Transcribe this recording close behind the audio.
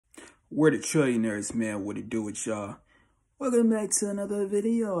We're the trillionaires, man. What it do with y'all? Welcome back to another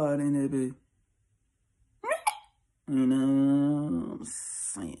video out in it. You know what I'm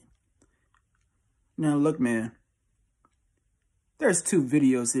saying? Now, look, man. There's two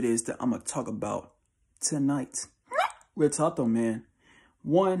videos it is that I'm going to talk about tonight. Real talk, though, man.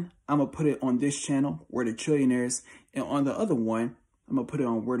 One, I'm going to put it on this channel, We're the Trillionaires. And on the other one, I'm going to put it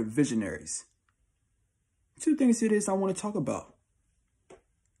on We're the Visionaries. Two things it is I want to talk about.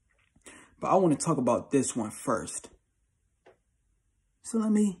 But I want to talk about this one first. So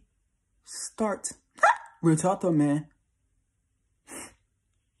let me start. Real talk, though, man.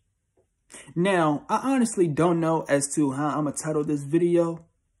 Now, I honestly don't know as to how I'm going to title this video.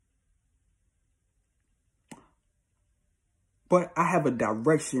 But I have a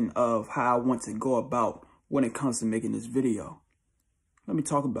direction of how I want to go about when it comes to making this video. Let me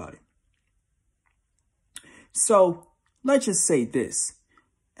talk about it. So, let's just say this.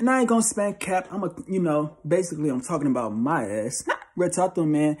 And I ain't gonna spam cap. Basically I'm talking about my ass. Real talk though,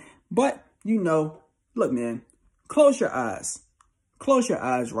 man. But, look, man, close your eyes. Close your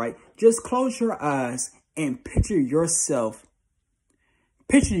eyes, right? Just close your eyes and picture yourself.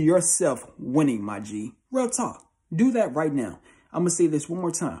 Picture yourself winning, my G. Real talk. Do that right now. I'm gonna say this one more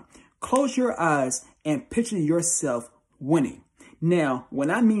time. Close your eyes and picture yourself winning. Now,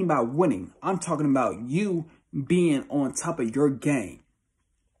 what I mean by winning, I'm talking about you being on top of your game.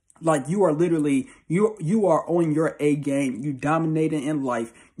 Like you are literally, you are on your A game. You dominating in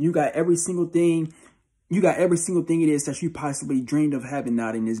life. You got every single thing. You got every single thing it is that you possibly dreamed of having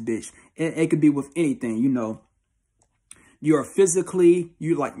out in this bitch. And it could be with anything, You're physically,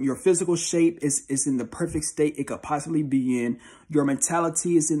 your physical shape is in the perfect state it could possibly be in. Your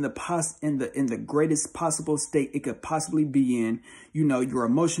mentality is in the greatest possible state it could possibly be in. Your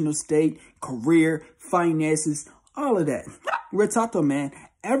emotional state, career, finances, all of that. Real talk though, man.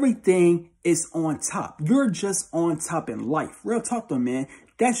 Everything is on top. You're just on top in life. Real talk though, man.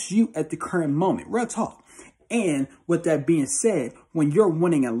 That's you at the current moment. Real talk. And with that being said, when you're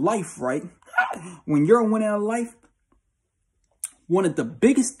winning in life, right? When you're winning in life, one of the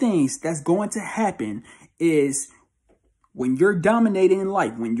biggest things that's going to happen is when you're dominating in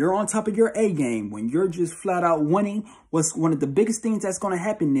life, when you're on top of your A game, when you're just flat out winning, one of the biggest things that's going to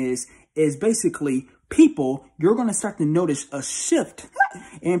happen is basically you're going to start to notice a shift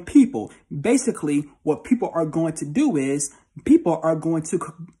in people. Basically, what people are going to do is people are going to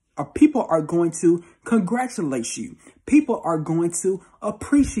congratulate you. People are going to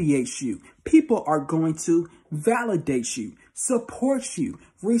appreciate you. People are going to validate you, support you,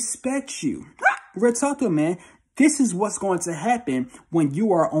 respect you. Real talk, man. This is what's going to happen when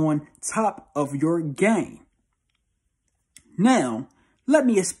you are on top of your game. Now, let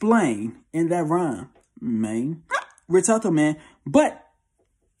me explain in that rhyme, man. Real talk, man. But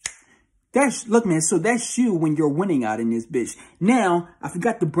look, man, so that's you when you're winning out in this bitch. Now, I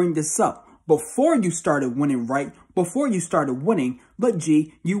forgot to bring this up. Before you started winning, right? Before you started winning, look,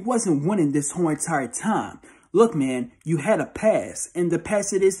 G, you wasn't winning this whole entire time. Look, man, you had a past. And the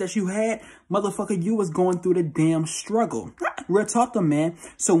past it is that you had, motherfucker, you was going through the damn struggle. Real talk to man.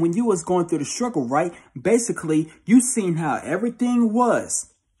 So when you was going through the struggle, right? Basically, you seen how everything was.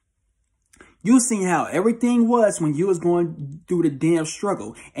 You seen how everything was when you was going through the damn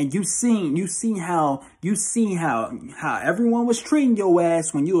struggle. And you seen how everyone was treating your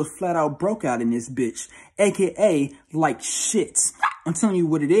ass when you was flat out broke out in this bitch. AKA like shit. I'm telling you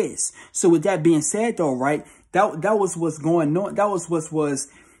what it is. So with that being said though, right? That was what's going on. That was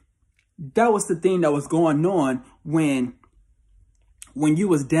the thing that was going on when you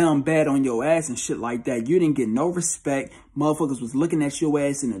was down bad on your ass and shit like that. You didn't get no respect. Motherfuckers was looking at your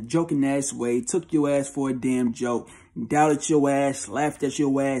ass in a joking ass way, took your ass for a damn joke, doubted your ass, laughed at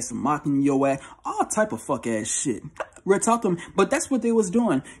your ass, mocking your ass, all type of fuck ass shit. Real talk to them. But that's what they was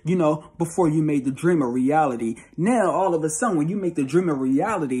doing, before you made the dream a reality. Now, all of a sudden, when you make the dream a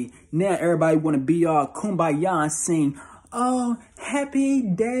reality, now everybody want to be all kumbaya and sing, oh, happy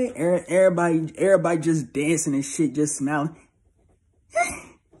day. Everybody just dancing and shit, just smiling.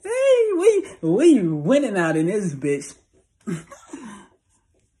 Hey, we winning out in this bitch.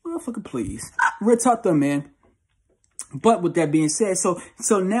 Motherfucker, please. Real talk though, man. But with that being said, so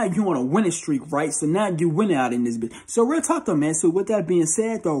now you on a winning streak, right? So now you winning out in this bitch. So real talk though, man. So with that being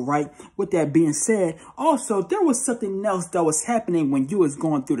said though, right? With that being said, also there was something else that was happening when you was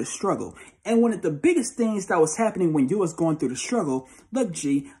going through the struggle. And one of the biggest things that was happening when you was going through the struggle, look,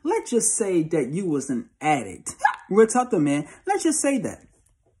 G, let's just say that you was an addict. Real talk though, man. Let's just say that.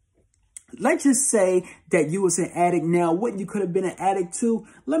 Let's just say that you was an addict. Now, what you could have been an addict to,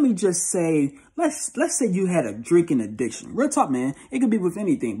 let me just say, let's say you had a drinking addiction. Real talk, man. It could be with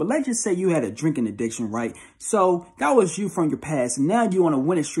anything, but let's just say you had a drinking addiction, right? So that was you from your past. And now you on a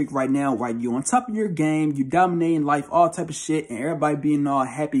winning streak right now, right? You on top of your game. You dominating life, all type of shit, and everybody being all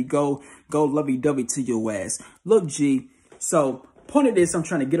happy, go lovey-dovey to your ass. Look, G, so point of this I'm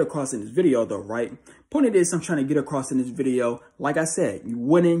trying to get across in this video, though, right? Point of this I'm trying to get across in this video, like I said, you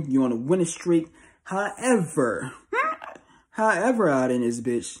winning, you on a winning streak. However, out in this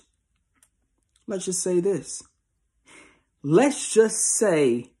bitch, let's just say this. Let's just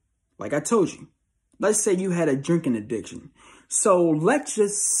say, like I told you, let's say you had a drinking addiction. So let's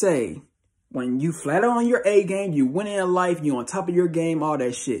just say when you flat out on your A game, you winning in life, you on top of your game, all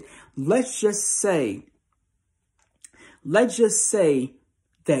that shit. Let's just say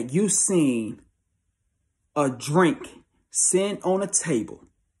that you seen a drink sitting on a table.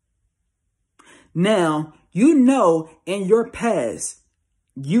 Now, you know in your past,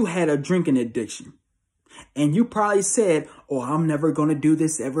 you had a drinking addiction. And you probably said, oh, I'm never going to do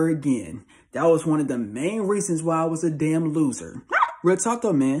this ever again. That was one of the main reasons why I was a damn loser. Real talk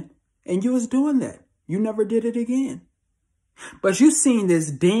though, man. And you was doing that. You never did it again. But you seen this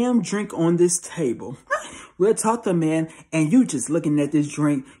damn drink on this table. Real talk though, man. And you just looking at this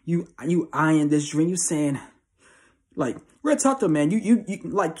drink. You eyeing this drink. You saying, like, real talk though, man. You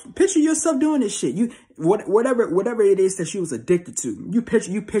like picture yourself doing this shit. You whatever it is that you was addicted to. You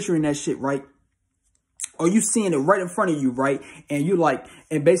picturing that shit, right? Or you seeing it right in front of you, right? And you like,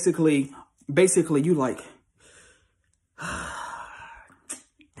 and basically you like,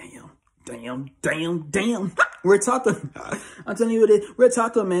 damn. We're talking. I'm telling you what it is. We're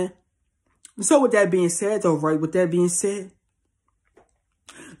talking, man. So with that being said, though, right? With that being said,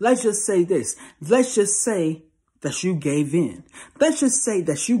 let's just say this. Let's just say that you gave in. Let's just say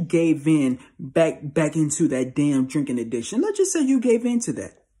that you gave in back into that damn drinking addiction. Let's just say you gave in to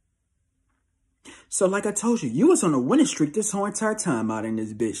that. So like I told you, you was on a winning streak this whole entire time out in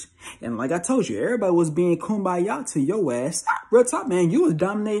this bitch. And like I told you, everybody was being kumbaya to your ass. Real talk, man, you was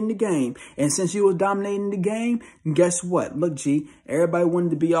dominating the game. And since you was dominating the game, guess what? Look, G, everybody wanted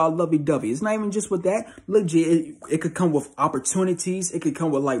to be all lovey-dovey. It's not even just with that. Look, G, it could come with opportunities. It could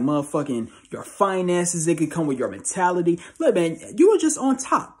come with like motherfucking your finances. It could come with your mentality. Look, man, you were just on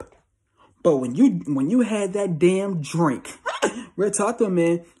top. But when you had that damn drink, real talk to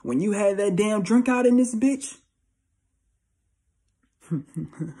man, when you had that damn drink out in this bitch,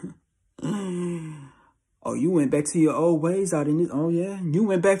 oh, you went back to your old ways out in this, oh yeah, you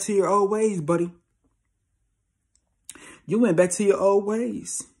went back to your old ways, buddy. You went back to your old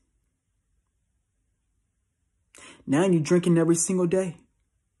ways. Now you're drinking every single day.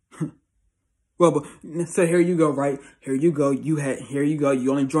 Well, but, so here you go, right? Here you go. Here you go.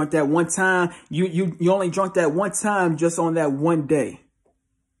 You only drunk that one time. You only drunk that one time just on that one day.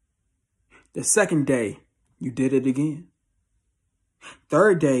 The second day, you did it again.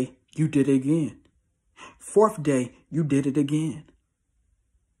 Third day, you did it again. Fourth day, you did it again.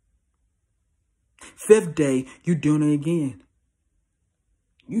 Fifth day, you doing it again.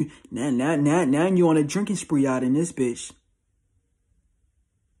 Now you on a drinking spree out in this bitch.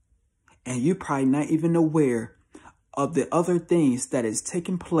 And you're probably not even aware of the other things that is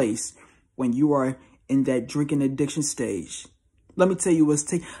taking place when you are in that drinking addiction stage. Let me tell you what's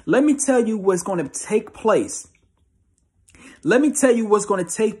going to take place. Let me tell you what's going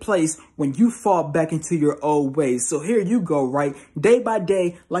to take place when you fall back into your old ways. So here you go, right? Day by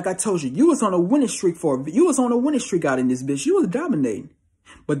day, like I told you, you was on a winning streak out in this bitch. You was dominating.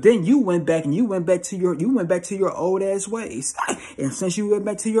 But then you went back to your old ass ways. And since you went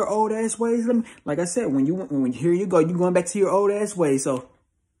back to your old ass ways, like I said, here you go, you going back to your old ass ways. So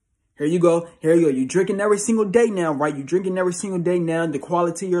here you go. You drinking every single day now, right? You drinking every single day now. The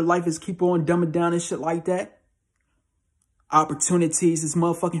quality of your life is keep on dumbing down and shit like that. Opportunities is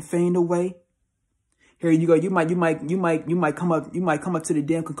motherfucking fading away. Here you go. You might come up to the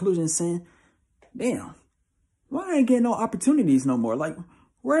damn conclusion saying, damn, why I ain't getting no opportunities no more? Like,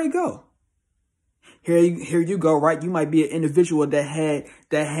 where'd it go? Here you go, right? You might be an individual that had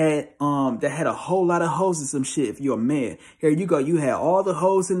a whole lot of hoes and some shit if you're a man. Here you go. You had all the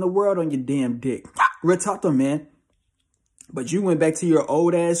hoes in the world on your damn dick. Real talk though, man. But you went back to your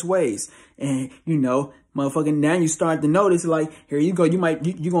old ass ways. And you know, motherfucking now you start to notice, like, here you go, you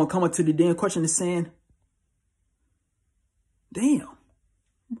gonna come up to the damn question of saying, damn,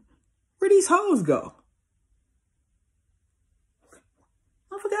 where these hoes go?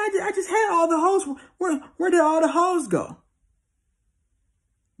 I just had all the hoes. Where did all the hoes go?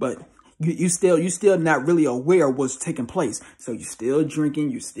 But You still not really aware of what's taking place. So you still drinking,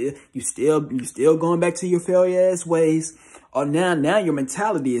 you still going back to your failure ass ways. Or now your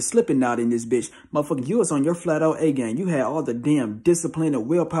mentality is slipping out in this bitch. Motherfucker, you was on your flat out A game. You had all the damn discipline and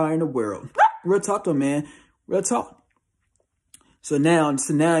willpower in the world. Real talk though, man. Real talk. So now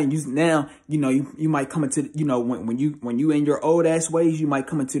you might come into, when you in your old ass ways, you might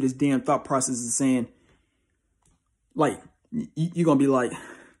come into this damn thought process of saying, like, you're going to be like,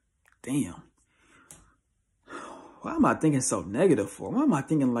 damn, why am I thinking so negative for? Why am I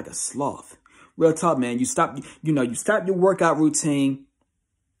thinking like a sloth? Real talk, man. You stop your workout routine.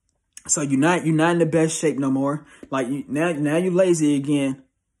 So you're not in the best shape no more. Like now you lazy again.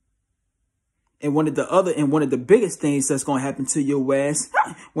 And one of the biggest things that's going to happen to your ass,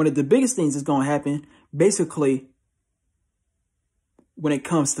 one of the biggest things that's going to happen, basically, when it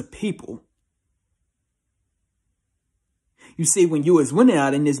comes to people. You see, when you was winning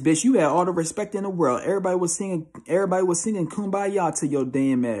out in this bitch, you had all the respect in the world. Everybody was singing Kumbaya to your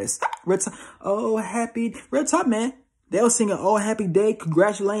damn ass. Oh, happy, real talk, man. They was singing, oh, happy day,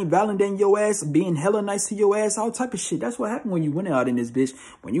 congratulating, validating your ass, being hella nice to your ass, all type of shit. That's what happened when you went out in this bitch.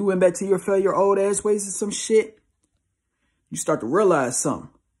 When you went back to your failure old ass ways and some shit, you start to realize something.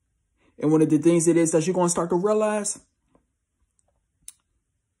 And one of the things it is that you're going to start to realize,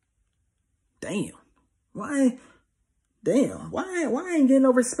 damn, why I ain't getting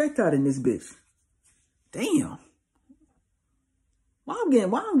no respect out in this bitch? Damn. Why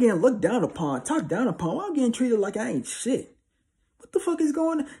I'm getting looked down upon, talked down upon? Why I'm getting treated like I ain't shit? What the fuck is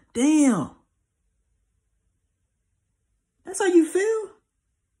going on? Damn. That's how you feel?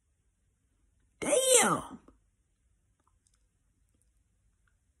 Damn.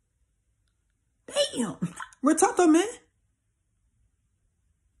 Damn. Real talk though, man.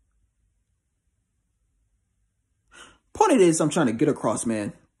 Point of this I'm trying to get across,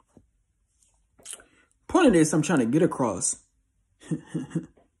 man. Point of this I'm trying to get across.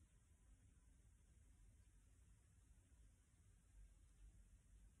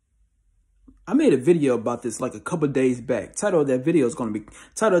 I made a video about this like a couple days back. Title of that video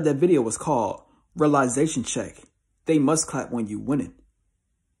was called Realization Check. They must clap when you winning.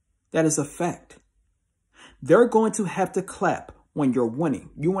 That is a fact. They're going to have to clap when you're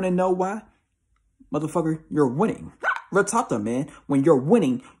winning. You want to know why? Motherfucker, you're winning. Real talk though, man. When you're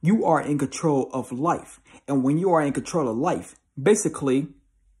winning, you are in control of life. And when you are in control of life, basically,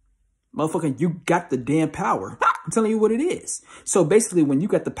 motherfucker, you got the damn power. I'm telling you what it is. So basically, when you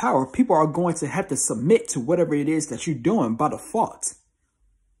got the power, people are going to have to submit to whatever it is that you're doing by default.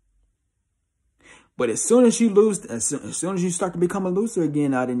 But as soon as you lose, as soon as you start to become a loser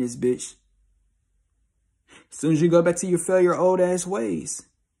again out in this bitch, as soon as you go back to your failure old ass ways,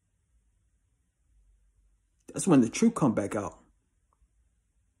 that's when the truth come back out.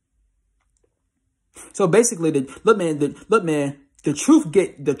 So basically, the truth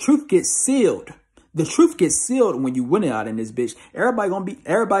gets sealed. The truth gets sealed when you win out in this bitch.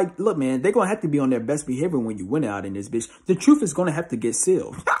 Look, man, they're going to have to be on their best behavior when you win out in this bitch. The truth is going to have to get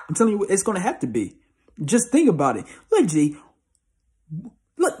sealed. I'm telling you, it's going to have to be. Just think about it. Look, G,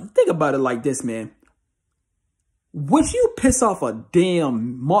 think about it like this, man. Would you piss off a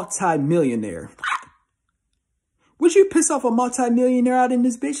damn multi-millionaire? Would you piss off a multi-millionaire out in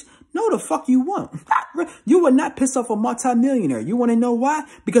this bitch? No, the fuck you won't. You would not piss off a multi-millionaire. You want to know why?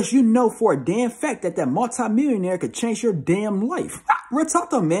 Because you know for a damn fact that multi-millionaire could change your damn life. Real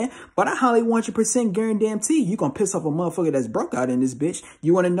talk though, man. But I highly 100% guarantee you gonna piss off a motherfucker that's broke out in this bitch.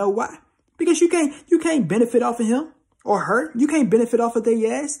 You want to know why? Because you can't benefit off of him or her. You can't benefit off of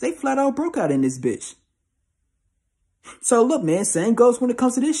their ass. They flat out broke out in this bitch. So look, man, same goes when it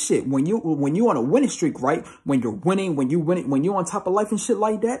comes to this shit. When you on a winning streak, right? When you're winning, when you on top of life and shit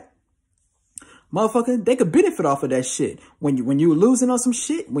like that, motherfucker, they could benefit off of that shit. When you losing on some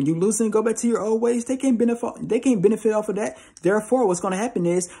shit, when you losing and go back to your old ways, they can't benefit off of that. Therefore, what's gonna happen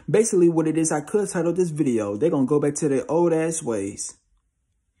is basically what it is I could title this video. They're gonna go back to their old ass ways.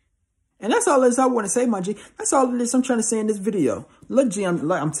 And that's all it is I want to say, my G. That's all it is I'm trying to say in this video. Look, G,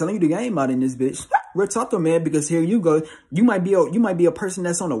 I'm telling you the game out in this bitch. Real talk though, man, because here you go. You might be a person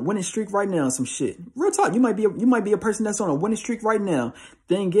that's on a winning streak right now, some shit. Real talk. You might be a person that's on a winning streak right now.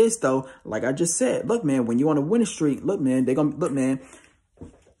 Thing is though, like I just said, look, man, when you on a winning streak, look, man, they're gonna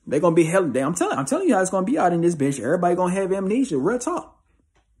be held down. I'm telling you how it's gonna be out in this bitch. Everybody gonna have amnesia. Real talk.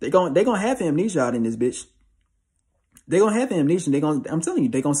 They gonna have amnesia out in this bitch. They gonna have amnesia. I'm telling you,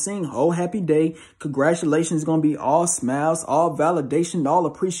 they gonna sing "Oh Happy Day." Congratulations, gonna be all smiles, all validation, all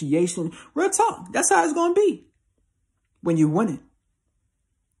appreciation. Real talk. That's how it's gonna be when you win it.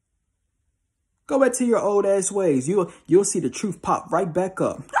 Go back to your old ass ways. You'll see the truth pop right back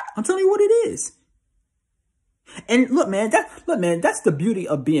up. I'm telling you what it is. And look, man, that's the beauty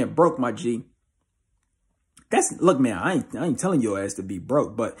of being broke, my G. Look, man, I ain't telling your ass to be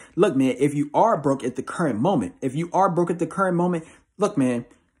broke, but look, man, if you are broke at the current moment, look, man,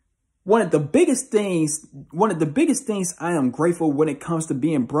 one of the biggest things I am grateful when it comes to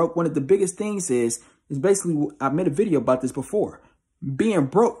being broke, one of the biggest things is basically, I made a video about this before. Being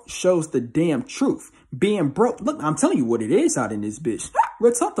broke shows the damn truth. Being broke, look, I'm telling you what it is out in this bitch.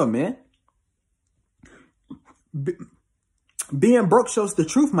 Real talk though, man. Being broke shows the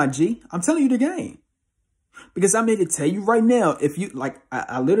truth, my G. I'm telling you the game. Because I'm here to tell you right now, if you, like,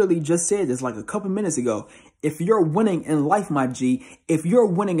 I literally just said this like a couple minutes ago. If you're winning in life, my G, if you're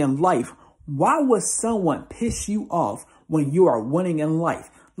winning in life, why would someone piss you off when you are winning in life?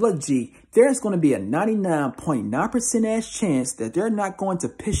 Look, G, there's going to be a 99.9% ass chance that they're not going to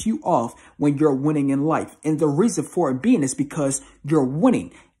piss you off when you're winning in life. And the reason for it being is because you're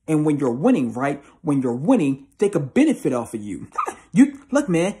winning. And when you're winning, right? When you're winning, they could benefit off of you. Look,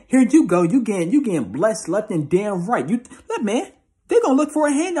 man, here you go. You getting blessed left and damn right. Look, man, they're going to look for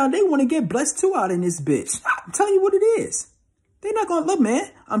a handout. They want to get blessed too out in this bitch. I'm telling you what it is. They're not going to, look, man,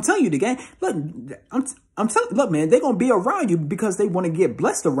 I'm telling you the game. Look, I'm telling, look, man, they're going to be around you because they want to get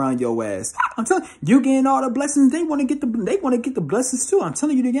blessed around your ass. I'm telling you, getting all the blessings. They want to get the blessings too. I'm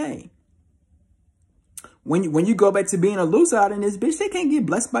telling you the game. When you go back to being a loser out in this bitch, they can't get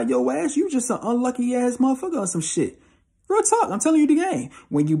blessed by your ass. You just an unlucky ass motherfucker on some shit. Real talk, I'm telling you the game.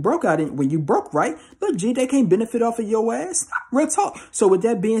 When you broke, right? Look, G, they can't benefit off of your ass. Real talk. So with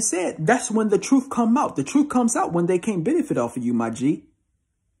that being said, that's when the truth come out. The truth comes out when they can't benefit off of you, my G.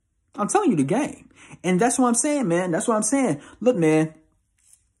 I'm telling you the game. And that's what I'm saying, man. That's what I'm saying. Look, man.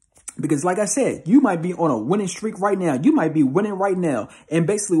 Because like I said, you might be on a winning streak right now. You might be winning right now. And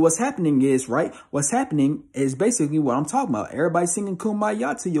basically what's happening is, right? What's happening is basically what I'm talking about. Everybody singing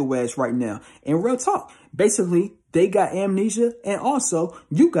Kumbaya to your ass right now. And real talk. Basically, they got amnesia and also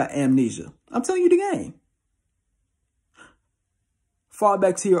you got amnesia. I'm telling you the game. Fall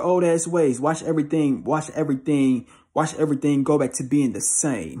back to your old ass ways. Watch everything go back to being the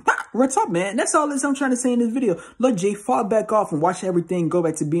same. Real talk, man. That's all I'm trying to say in this video. Look, G, fall back off and watch everything go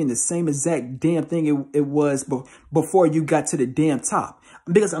back to being the same exact damn thing it was before you got to the damn top.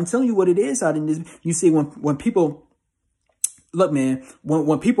 Because I'm telling you what it is out in this. You see, when people, look, man,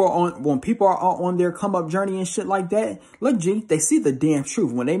 when people are on their come up journey and shit like that, look, G, they see the damn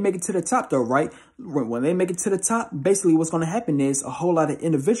truth. When they make it to the top, though, right? When they make it to the top, basically what's going to happen is a whole lot of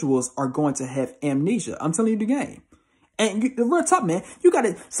individuals are going to have amnesia. I'm telling you the game. And the real talk, man, you got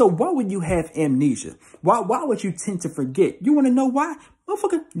to. So why would you have amnesia? Why would you tend to forget? You want to know why?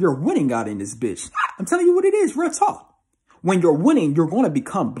 Motherfucker, you're winning out in this bitch. I'm telling you what it is. Real talk. When you're winning, you're going to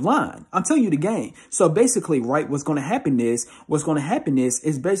become blind. I'm telling you the game. So basically, right, what's going to happen is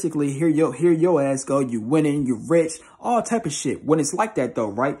basically here your ass go. You winning, you rich, all type of shit. When it's like that, though,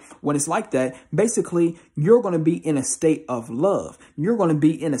 right? When it's like that, basically, you're going to be in a state of love. You're going to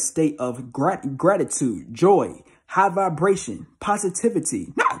be in a state of gratitude, joy, high vibration,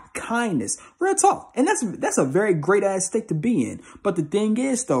 positivity, kindness, real talk. And that's a very great ass state to be in. But the thing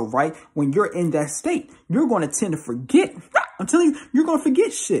is, though, right, when you're in that state, you're going to tend to forget. I'm telling you, you're going to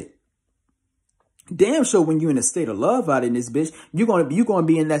forget shit. Damn sure when you're in a state of love out in this bitch, you're going to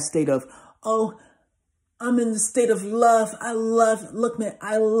be in that state of, oh, I'm in the state of love. Look, man,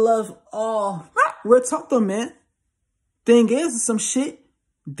 I love all. Real talk, though, man. Thing is, some shit.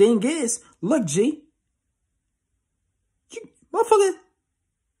 Thing is, look, G. Motherfucker,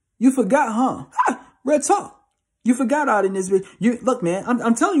 you forgot, huh? Real talk. You forgot out in this bitch. Look, man,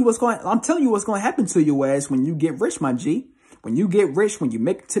 I'm telling you what's going to happen to your ass when you get rich, my G. When you get rich, when you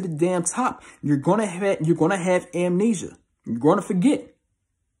make it to the damn top, you're gonna have amnesia. You're gonna forget.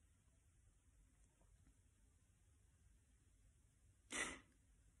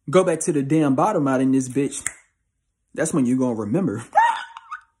 Go back to the damn bottom out in this bitch. That's when you're gonna remember.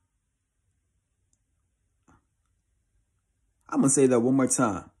 I'm going to say that one more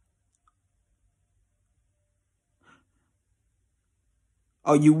time.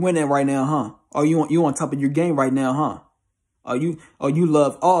 Oh, you winning right now, huh? Oh, you on top of your game right now, huh? Oh, you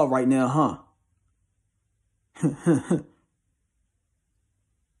love all right now, huh?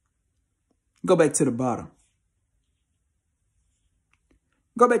 Go back to the bottom.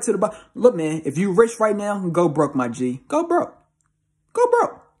 Go back to the bottom. Look, man, if you rich right now, go broke, my G. Go broke. Go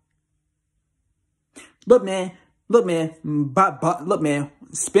broke. Look, man,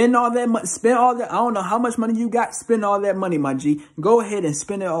 spend all that money, I don't know how much money you got, spend all that money, my G. Go ahead and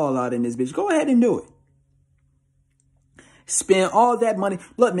spend it all out in this bitch. Go ahead and do it. Spend all that money.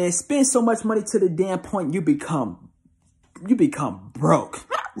 Look, man, spend so much money to the damn point you become broke.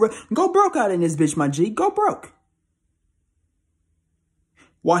 Go broke out in this bitch, my G. Go broke.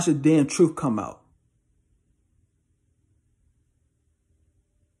 Watch the damn truth come out.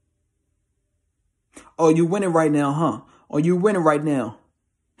 Oh, you winning right now, huh? Oh, you winning right now.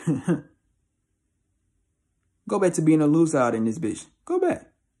 Go back to being a loser out in this bitch. Go back.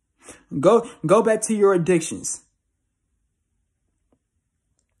 Go back to your addictions.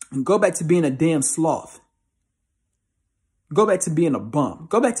 Go back to being a damn sloth. Go back to being a bum.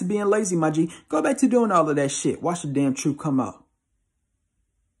 Go back to being lazy, my G. Go back to doing all of that shit. Watch the damn truth come out.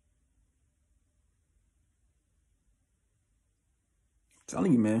 I'm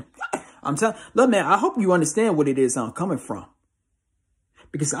telling you, man. Look, man, I hope you understand what it is I'm coming from.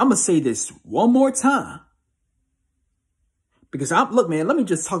 Because I'm going to say this one more time. Because look, man, let me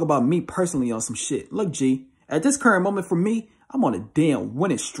just talk about me personally on some shit. Look, G, at this current moment for me, I'm on a damn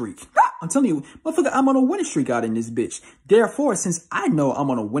winning streak. I'm telling you, motherfucker, I'm on a winning streak out in this bitch. Therefore, since I know I'm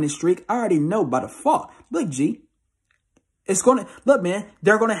on a winning streak, I already know by default. Look, G, look, man,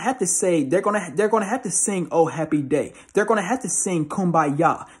 they're gonna have to say, they're gonna have to sing "Oh Happy Day." They're gonna have to sing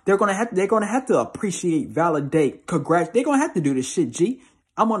 "Kumbaya." They're gonna have to appreciate, validate, congrats. They're gonna have to do this shit, G.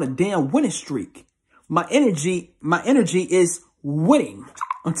 I'm on a damn winning streak. My energy is winning.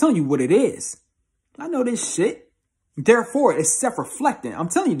 I'm telling you what it is. I know this shit. Therefore, it's self-reflecting. I'm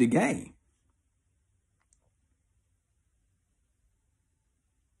telling you the game.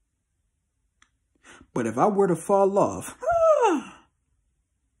 But if I were to fall off,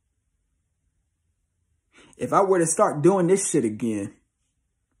 if I were to start doing this shit again,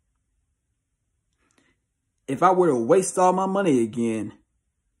 if I were to waste all my money again,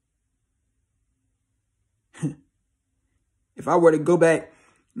 if I were to go back,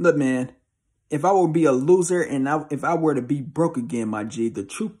 look, man, if I would be a loser and if I were to be broke again, my G, the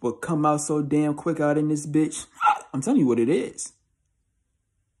truth would come out so damn quick out in this bitch. I'm telling you what it is.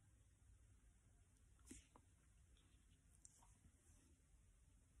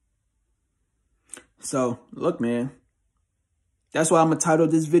 So, look, man, that's why I'm going to title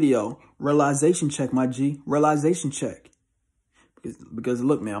this video, Realization Check, my G. Realization Check. Because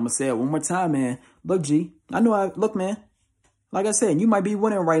look, man, I'm going to say it one more time, man. Look, G, look, man, like I said, you might be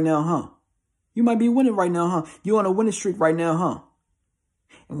winning right now, huh? You might be winning right now, huh? You on a winning streak right now, huh?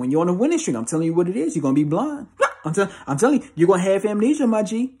 And when you're on a winning streak, I'm telling you what it is. You're going to be blind. I'm telling you, you're going to have amnesia, my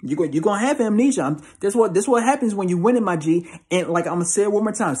G. You're going to have amnesia. This what happens when you win it, my G. And like I'm going to say it one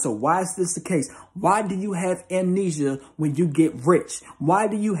more time. So why is this the case? Why do you have amnesia when you get rich? Why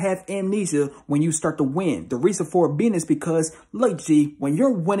do you have amnesia when you start to win? The reason for it being is because, look, G, when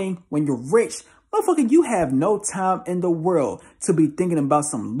you're winning, when you're rich, motherfucker, you have no time in the world to be thinking about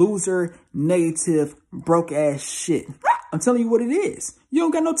some loser, negative, broke ass shit. I'm telling you what it is. You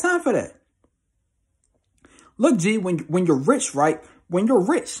don't got no time for that. Look, G, when you're rich, right? When you're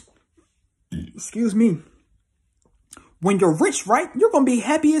rich, excuse me. When you're rich, right? You're going to be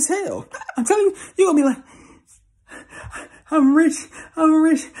happy as hell. I'm telling you, you're going to be like, I'm rich.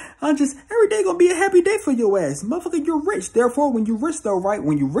 Every day going to be a happy day for your ass. Motherfucker, you're rich. Therefore, when you're rich though,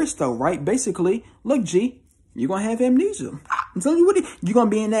 right? Basically, look, G, you're going to have amnesia. I'm telling you what, you're going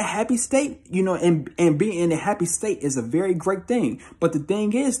to be in that happy state, you know, and being in a happy state is a very great thing. But the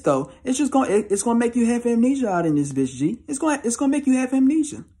thing is, though, it's going to make you have amnesia out in this bitch, G. It's going to make you have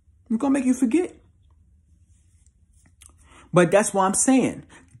amnesia. It's going to make you forget. But that's what I'm saying.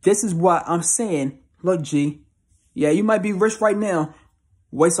 This is why I'm saying, look, G, yeah, you might be rich right now.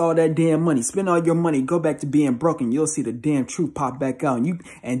 Waste all that damn money. Spend all your money. Go back to being broken. You'll see the damn truth pop back out.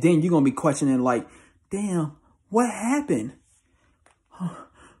 And then you're going to be questioning like, damn, what happened?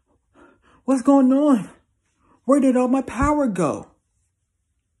 What's going on? Where did all my power go?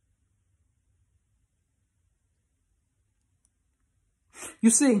 You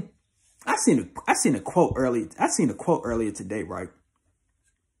see, I seen a quote earlier today, right?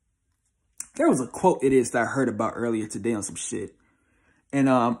 There was a quote that I heard about earlier today on some shit. And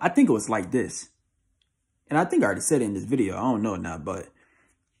I think it was like this. And I think I already said it in this video. I don't know now, but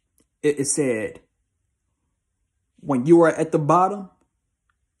it said, when you are at the bottom,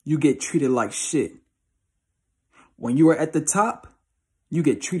 you get treated like shit. When you are at the top, you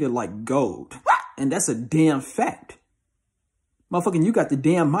get treated like gold. And that's a damn fact. Motherfucking, you got the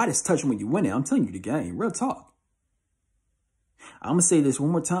damn Midas touch when you win it. I'm telling you the game. Real talk. I'm going to say this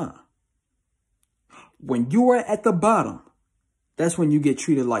one more time. When you are at the bottom, that's when you get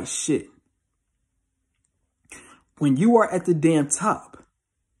treated like shit. When you are at the damn top,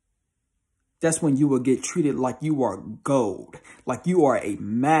 that's when you will get treated like you are gold, like you are a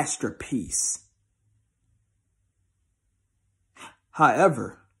masterpiece.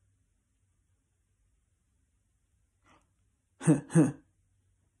 However,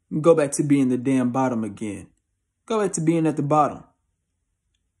 go back to being the damn bottom again. Go back to being at the bottom.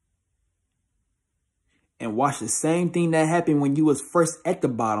 And watch the same thing that happened when you was first at the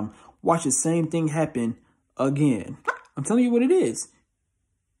bottom. Watch the same thing happen again. I'm telling you what it is.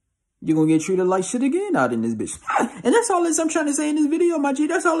 You're going to get treated like shit again out in this bitch. And that's all I'm trying to say in this video, my G.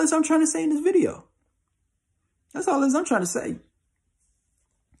 That's all I'm trying to say in this video. That's all I'm trying to say.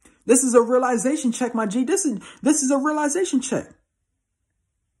 This is a realization check, my G. This is a realization check.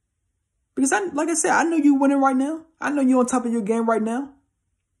 Because, like I said, I know you winning right now. I know you on top of your game right now.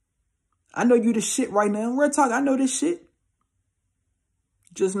 I know you the shit right now. Real talk, I know this shit.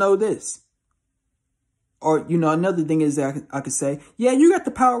 Just know this. Or, you know, another thing is that I could say, yeah, you got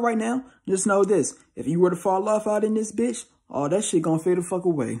the power right now. Just know this. If you were to fall off out in this bitch, all that shit gonna fade the fuck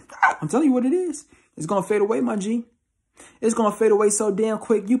away. I'm telling you what it is. It's gonna fade away, my G. It's gonna fade away so damn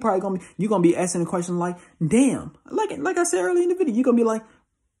quick. You gonna be asking the question like, damn. Like I said earlier in the video, you're gonna be like,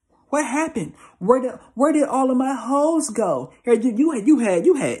 what happened? Where did all of my hoes go? Here, you had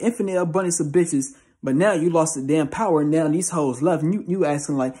infinite abundance of bitches, but now you lost the damn power, and now these hoes left, and you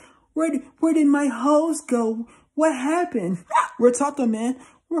asking like, where did my hoes go? What happened? We're talking, man.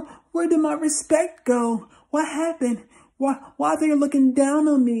 Where did my respect go? What happened? Why are they looking down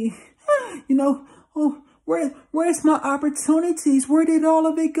on me? You know, oh, where's my opportunities? Where did all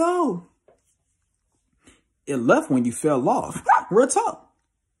of it go? It left when you fell off. Real talk.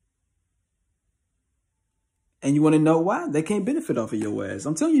 And you want to know why? They can't benefit off of your ass.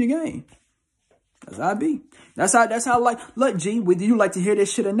 I'm telling you the game. That's how I be. That's how life. Look, G, whether you like to hear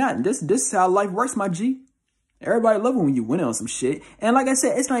this shit or not, this is how life works, my G. Everybody love it when you win on some shit. And like I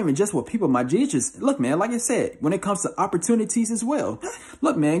said, it's not even just with people, my G. It's just, look, man, like I said, when it comes to opportunities as well.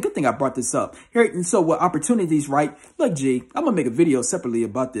 Look, man, good thing I brought this up. Here, and so with opportunities, right? Look, G, I'm going to make a video separately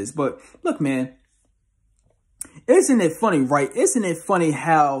about this. But look, man, isn't it funny, right? Isn't it funny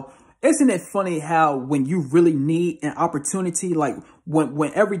how when you really need an opportunity, like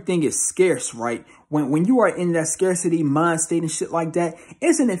when everything is scarce, right? When you are in that scarcity mind state and shit like that,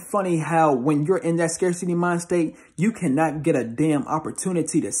 isn't it funny how when you're in that scarcity mind state, you cannot get a damn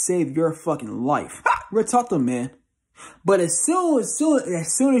opportunity to save your fucking life? We're talking, man. But as soon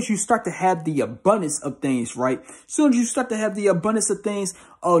as you start to have the abundance of things, right? As soon as you start to have the abundance of things,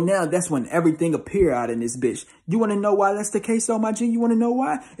 oh, now that's when everything appear out in this bitch. You want to know why that's the case, though, my G? You want to know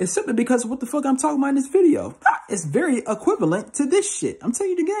why? It's simply because of what the fuck I'm talking about in this video. It's very equivalent to this shit. I'm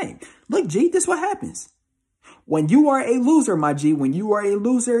telling you the game. Look, G, this what happens. When you are a loser, my G, when you are a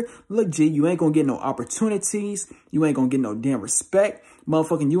loser, look, G, you ain't gonna get no opportunities. You ain't gonna get no damn respect.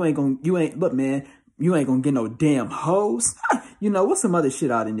 Motherfucking, look, man. You ain't gonna get no damn hoes. You know, what's some other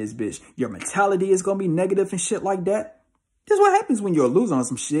shit out in this bitch? Your mentality is gonna be negative and shit like that. This is what happens when you're a loser on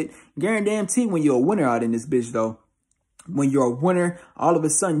some shit. Guarantee when you're a winner out in this bitch, though. When you're a winner, all of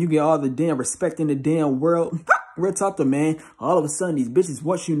a sudden, you get all the damn respect in the damn world. Real talk to man. All of a sudden, these bitches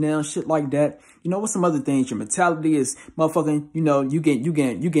watch you now, shit like that. You know, what's some other things? Your mentality is motherfucking, you know, you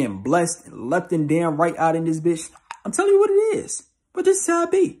getting blessed left and damn right out in this bitch. I'm telling you what it is. But this is how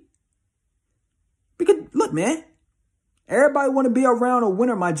it be. Because, look, man, everybody want to be around a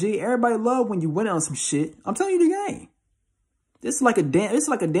winner, my G. Everybody love when you win on some shit. I'm telling you the game. This is like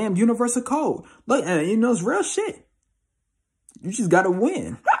a damn universal code. Look, you know, it's real shit. You just got to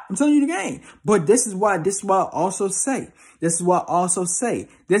win. I'm telling you the game. But this is why I also say, this is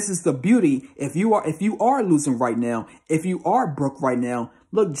the beauty. If you are losing right now, if you are broke right now,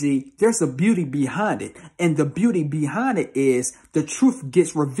 look, G, there's a beauty behind it. And the beauty behind it is the truth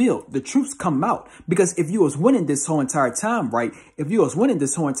gets revealed. The truths come out. Because if you was winning this whole entire time, right? If you was winning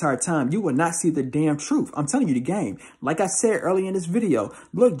this whole entire time, you would not see the damn truth. I'm telling you the game. Like I said earlier in this video,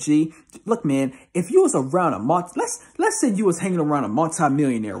 look, G, look, man, if you was around let's say you was hanging around a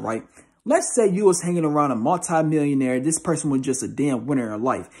multi-millionaire, right? Let's say you was hanging around a multi-millionaire. This person was just a damn winner in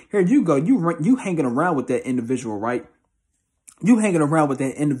life. Here you go. You hanging around with that individual, right? You hanging around with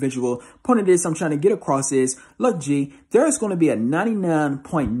that individual. Point of this I'm trying to get across is, look, G, there's going to be a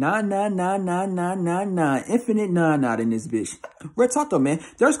 99.999999 infinite nine out in this bitch. Real talk though, man.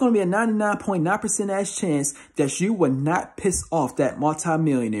 There's going to be a 99.9% ass chance that you would not piss off that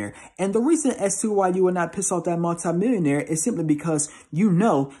multimillionaire. And the reason as to why you would not piss off that multimillionaire is simply because you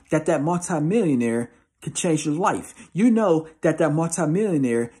know that multimillionaire could change your life. You know that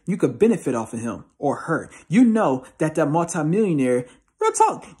multimillionaire, you could benefit off of him or her. You know that multimillionaire, real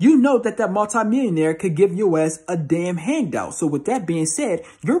talk, you know that multimillionaire could give your ass a damn handout. So with that being said,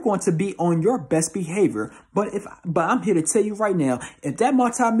 you're going to be on your best behavior. But I'm here to tell you right now, if that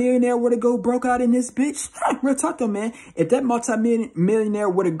multimillionaire were to go broke out in this bitch, real talk though, man, if that multimillionaire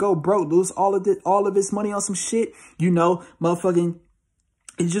were to go broke, lose all of his money on some shit, you know, motherfucking,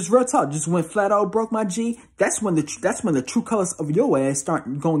 It's just real talk. Just went flat out broke, my G. That's when the true colors of your ass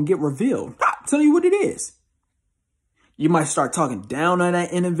start going to get revealed. I'm telling you what it is. You might start talking down on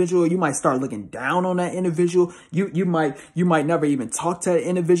that individual. You might start looking down on that individual. You might never even talk to that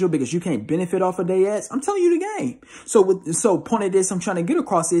individual because you can't benefit off of their ass. I'm telling you the game. So point of this I'm trying to get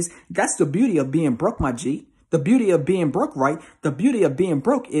across is that's the beauty of being broke, my G. The beauty of being broke, right? The beauty of being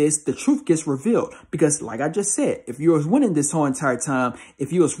broke is the truth gets revealed. Because like I just said, if you was winning this whole entire time,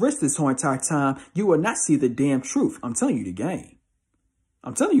 if you was rich this whole entire time, you will not see the damn truth. I'm telling you the game.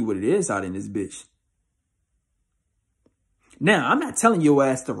 I'm telling you what it is out in this bitch. Now, I'm not telling your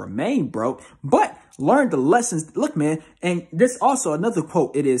ass to remain broke, but learn the lessons. Look, man, and this also another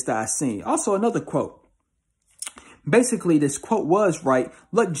quote it is that I seen. Also another quote. Basically, this quote was, right,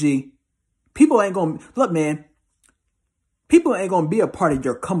 look, G, people ain't going to, look, man, people ain't going to be a part of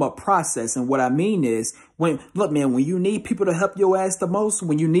your come up process. And what I mean is, look, man, when you need people to help your ass the most,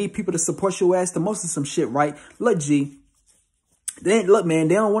 when you need people to support your ass the most of some shit, right, look, G, look, man,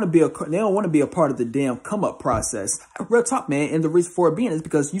 they don't want to be a part of the damn come up process. Real talk, man. And the reason for it being is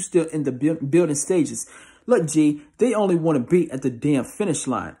because you still in the building stages. Look, G, they only want to be at the damn finish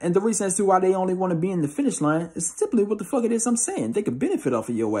line. And the reason as to why they only want to be in the finish line is simply what the fuck it is I'm saying. They could benefit off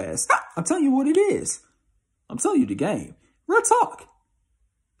of your ass. I'm telling you what it is. I'm telling you the game. Real talk.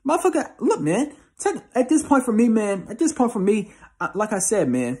 Motherfucker, look, man. At this point for me, man, like I said,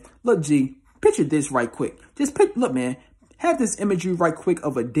 man, look, G, picture this right quick. Look, man. Have this imagery right quick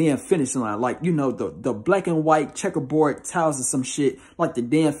of a damn finish line. Like, you know, the black and white checkerboard tiles or some shit. Like the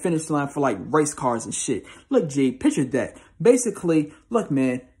damn finish line for like race cars and shit. Look, G, picture that. Basically, look,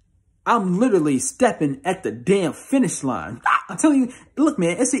 man, I'm literally stepping at the damn finish line. I'm telling you, look,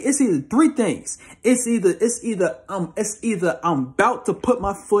 man, it's either three things. It's either I'm about to put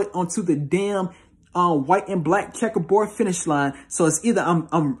my foot onto the damn white and black checkerboard finish line. So it's either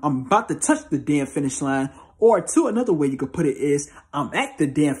I'm about to touch the damn finish line. Or two, another way you could put it is I'm at the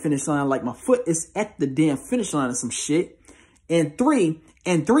damn finish line, like my foot is at the damn finish line or some shit. And three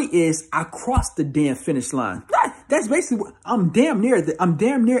is I crossed the damn finish line. That's basically what I'm damn near at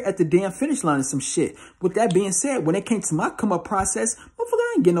the damn finish line or some shit. With that being said, when it came to my come up process, motherfucker,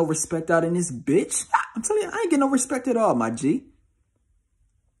 I ain't getting no respect out in this bitch. I'm telling you, I ain't getting no respect at all, my G.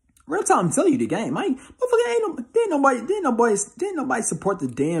 Real time, I'm telling you the game. Didn't nobody support the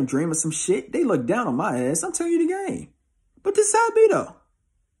damn dream or some shit. They look down on my ass. I'm telling you the game. But this how it be though.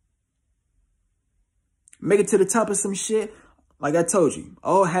 Make it to the top of some shit. Like I told you.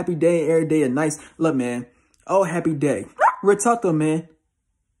 Oh, happy day, every day a nice. Look, man. Oh, happy day. Real talk though, man.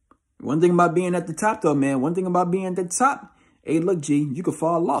 One thing about being at the top though, man. One thing about being at the top. Hey, look, G, you could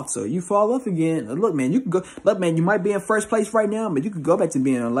fall off. So you fall off again. Look, man, you can go. Look, man, you might be in first place right now, but you could go back to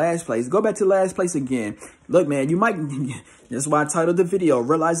being in last place. Go back to last place again. Look, man, you might. That's why I titled the video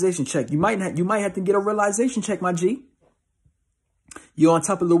 "Realization Check." You might have to get a realization check, my G. You're on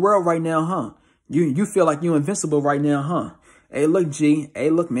top of the world right now, huh? You feel like you're invincible right now, huh? Hey, look, G.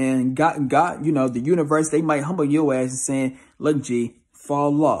 Hey, look, man. God, you know, the universe, they might humble your ass and saying, look, G,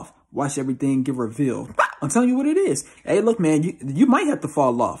 fall off. Watch everything get revealed. I'm telling you what it is. Hey, look, man, you might have to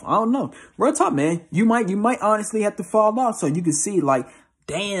fall off. I don't know. Real talk, man. You might honestly have to fall off so you can see, like,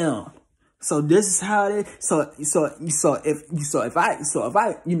 damn. So this is how it is.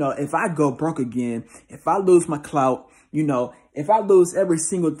 If I go broke again, if I lose my clout, you know, if I lose every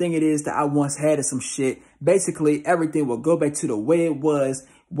single thing it is that I once had or some shit, basically everything will go back to the way it was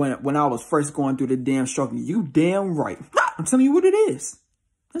when I was first going through the damn struggle. You damn right. I'm telling you what it is.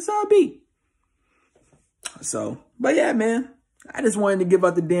 That's how it be. So, but yeah, man. I just wanted to give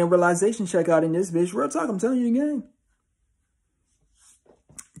out the damn realization check out in this bitch. Real talk, I'm telling you again.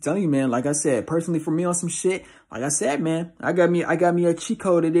 I'm telling you, man, like I said, personally for me on some shit, like I said, man, I got me a cheat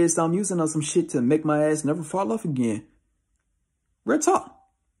code it is I'm using on some shit to make my ass never fall off again. Real talk.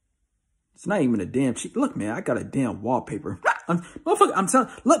 It's not even a damn cheat. Look, man, I got a damn wallpaper.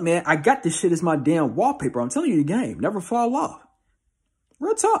 Look, man, I got this shit as my damn wallpaper. I'm telling you the game. Never fall off.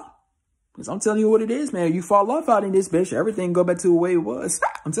 Real talk. Because I'm telling you what it is, man. You fall off out in this bitch, everything go back to the way it was.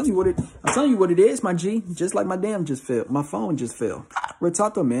 I'm telling you what it is, my G. Just like my my phone just fell. Real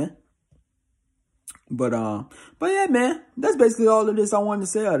talk though, man. But yeah, man. That's basically all of this I wanted to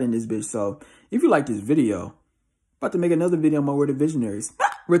say out in this bitch. So if you like this video, about to make another video on my Word of Visionaries.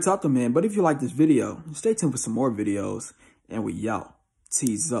 Real talk though, man. But if you like this video, stay tuned for some more videos. And we out.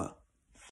 Tease up.